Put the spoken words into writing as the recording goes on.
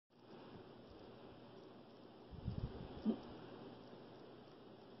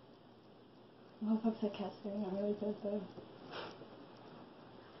Oh, fuck, that cat's staring at me really good, though.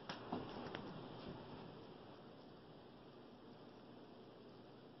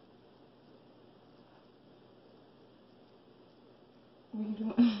 What are you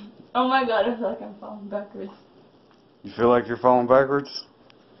doing? Oh my god, I feel like I'm falling backwards. You feel like you're falling backwards?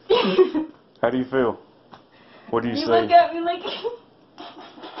 How do you feel? What do you say? You look at me like...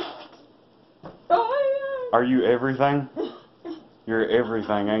 Oh my god. Are you everything? You're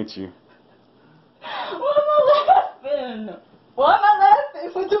everything, ain't you? Why am I laughing? Why am I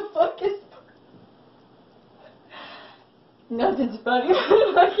laughing? What the fuck is... Nothing's funny.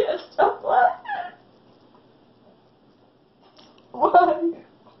 I can't stop laughing. Why?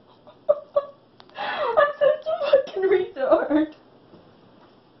 I'm such a fucking retard.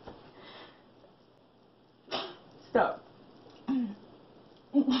 Stop.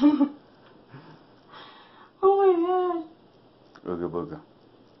 Oh my god. Ooga booga.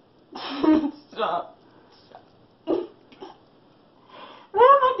 Stop. Why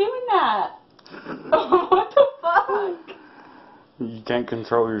am I doing that? What the fuck? You can't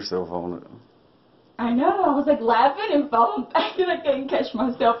control yourself on it. I know. I was like laughing and falling back and I couldn't catch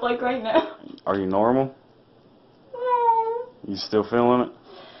myself like right now. Are you normal? Oh, You still feeling it?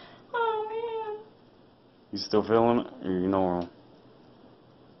 oh You still feeling it? Or are you normal?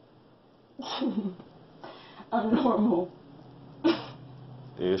 man. I'm normal.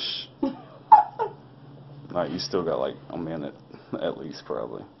 Ish. Like, you still got like a minute at least,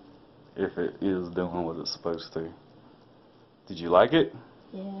 probably. If it is doing what it's supposed to. Did you like it?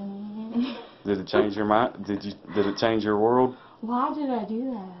 Yeah, man. Did it change your mind? Did it change your world? Why did I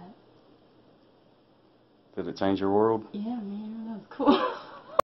do that? Did it change your world? Yeah, man, that was cool.